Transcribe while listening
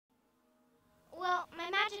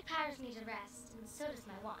magic powers need a rest, and so does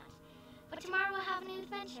my wand. But tomorrow we'll have a new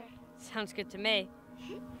adventure. Sounds good to me.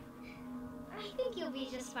 I think you'll be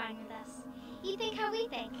just fine with us. You think how we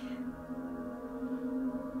think.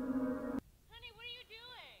 Honey, what are you doing?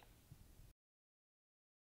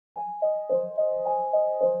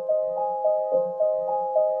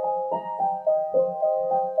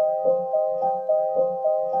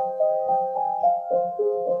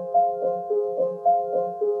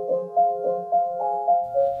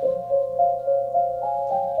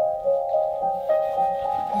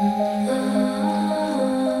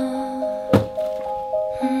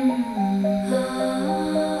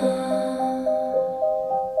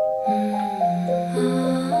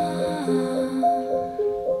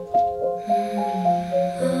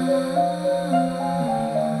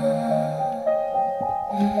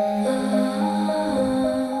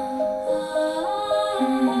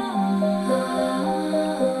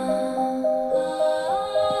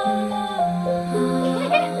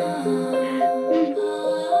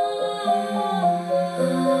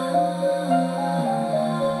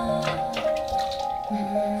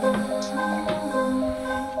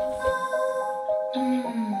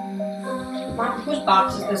 Whose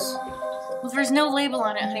box is this? Well, there's no label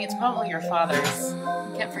on it, honey. It's probably your father's.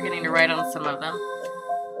 I kept forgetting to write on some of them.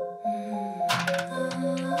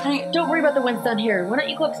 Honey, don't worry about the ones down here. Why don't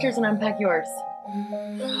you go upstairs and unpack yours?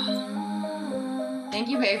 Thank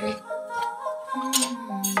you, baby.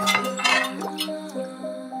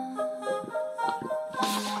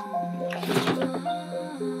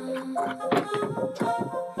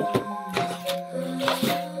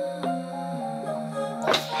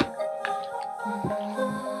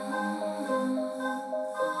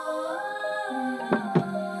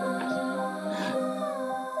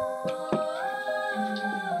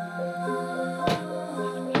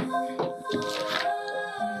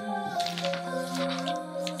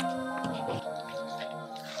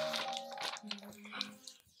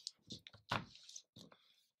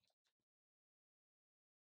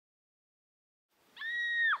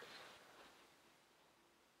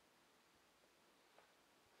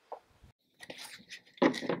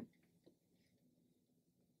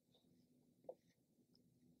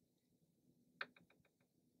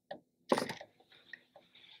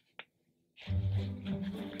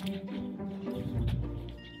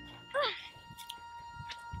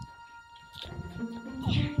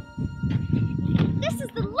 This is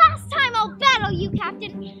the last time I'll battle you,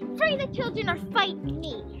 Captain. Free the children or fight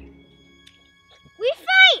me. We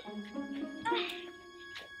fight!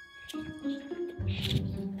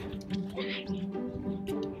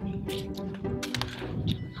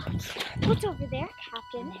 What's over there,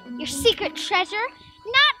 Captain? Your secret treasure?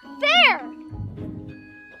 Not there!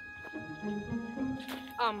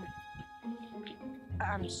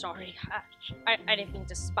 I'm sorry. I didn't mean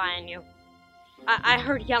to spy on you. I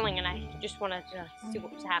heard yelling and I just wanted to see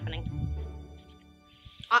what was happening.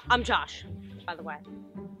 I'm Josh, by the way.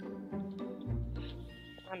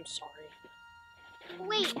 I'm sorry.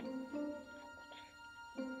 Wait.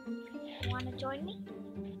 Want to join me?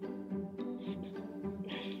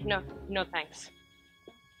 No thanks.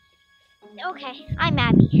 Okay, I'm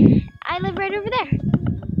Abby. I live right over there.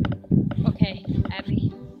 Okay,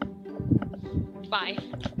 Abby. Bye.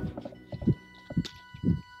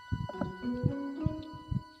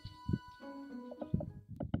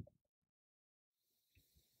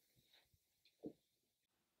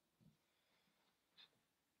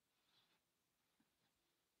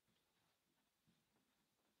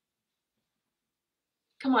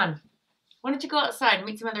 Come on. Why don't you go outside and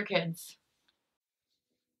meet some other kids?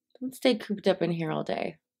 Don't stay cooped up in here all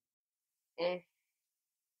day. Well,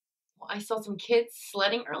 I saw some kids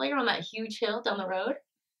sledding earlier on that huge hill down the road.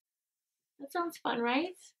 That sounds fun,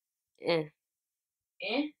 right? Eh.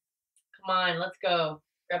 Come on, let's go.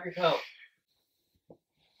 Grab your coat.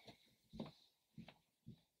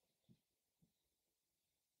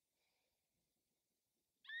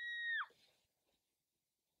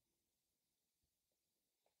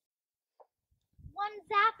 One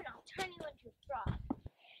zap and I'll turn you into a frog.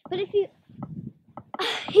 But if you...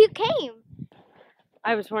 you came.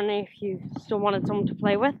 I was wondering if you still wanted someone to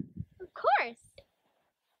play with. Of course.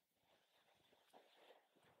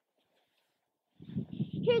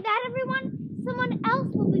 Hear that, everyone? Someone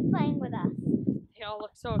else will be playing with us. They all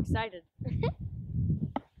look so excited.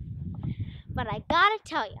 But I gotta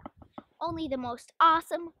tell you, only the most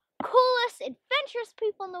awesome, coolest, adventurous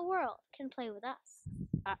people in the world can play with us.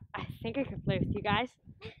 I think I could play with you guys.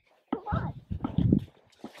 Come on.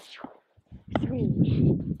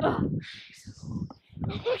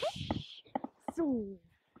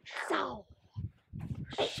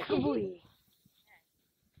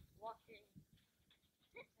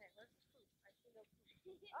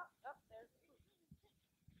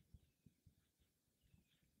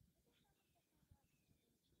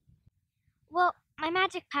 Well, my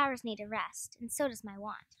magic powers need a rest, and so does my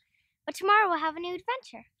wand. But tomorrow we'll have a new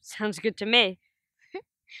adventure. Sounds good to me.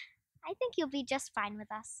 I think you'll be just fine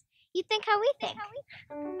with us. You think how we think.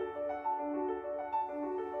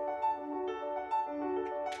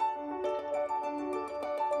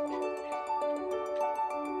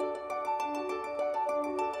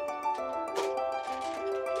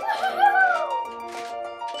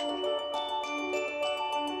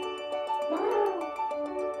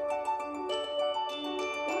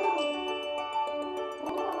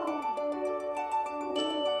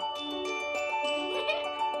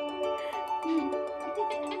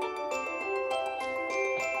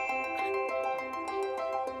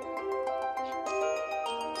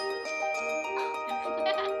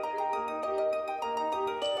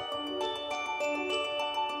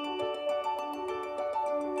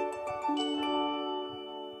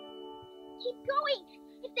 Keep going!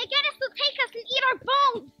 If they get us, they'll take us and eat our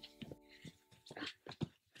bones!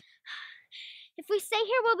 If we stay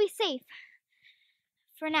here, we'll be safe.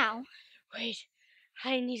 For now. Wait,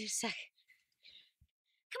 I need a sec.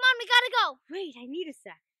 Come on, we gotta go! Wait, I need a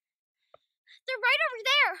sec. They're right over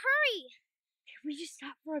there! Hurry! Can we just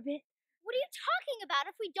stop for a bit? What are you talking about?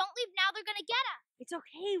 If we don't leave now, they're gonna get us. It's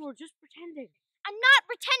okay, we're just pretending. I'm not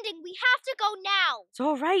pretending. We have to go now. It's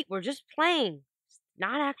alright, we're just playing. It's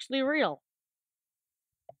not actually real.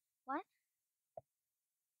 What?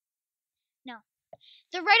 No.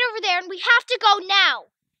 They're right over there and we have to go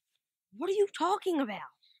now. What are you talking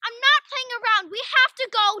about? I'm not playing around. We have to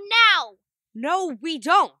go now. No, we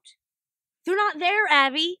don't. They're not there,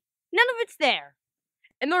 Abby. None of it's there.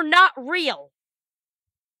 And they're not real.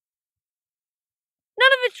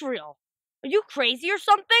 None of it's real. Are you crazy or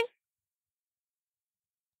something?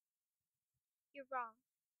 You're wrong.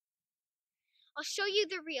 I'll show you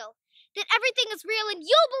the real. That everything is real and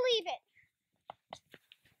you'll believe it.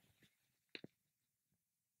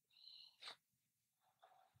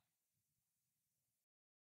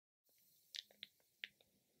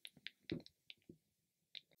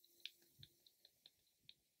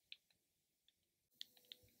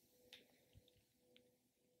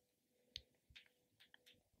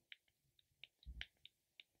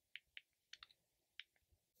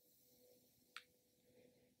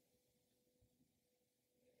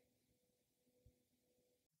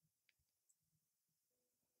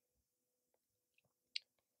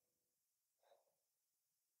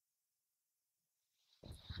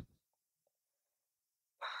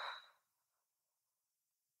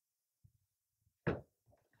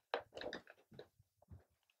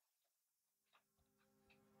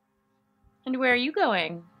 And where are you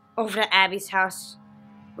going? Over to Abby's house.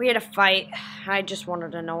 We had a fight. I just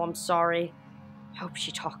wanted to know I'm sorry. I hope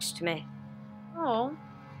she talks to me. Oh.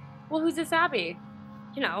 Well, who's this Abby?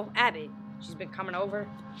 You know, Abby. She's been coming over.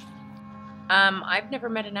 I've never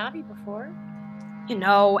met an Abby before. You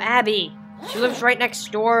know, Abby. She lives right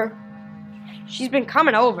next door. She's been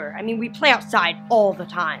coming over. I mean, we play outside all the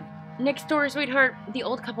time. Next door, sweetheart. The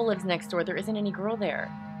old couple lives next door. There isn't any girl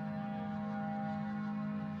there.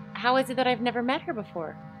 How is it that I've never met her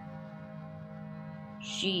before?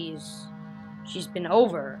 She's been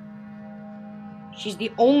over. She's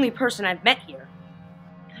the only person I've met here.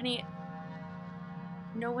 Honey,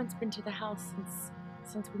 no one's been to the house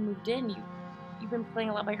since we moved in. You've been playing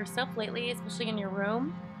a lot by yourself lately, especially in your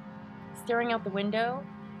room, staring out the window.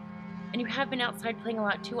 And you have been outside playing a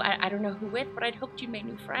lot too. I don't know who with, but I'd hoped you'd made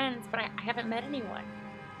new friends, but I haven't met anyone.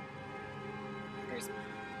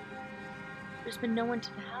 There's been no one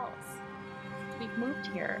to the house since we've moved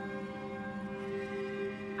here.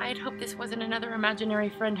 I had hoped this wasn't another imaginary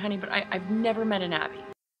friend, honey, but I've never met an Abby.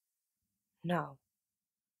 No,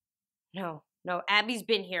 Abby's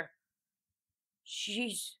been here.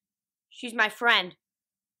 She's my friend.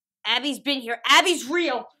 Abby's been here. Abby's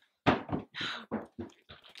real.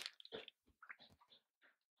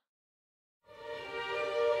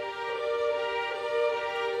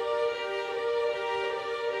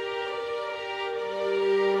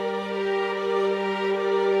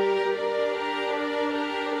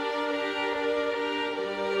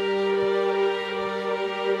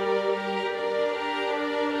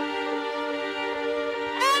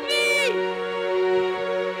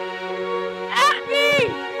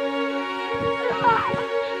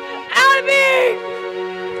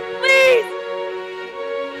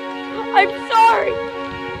 I'm sorry.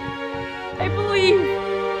 I believe.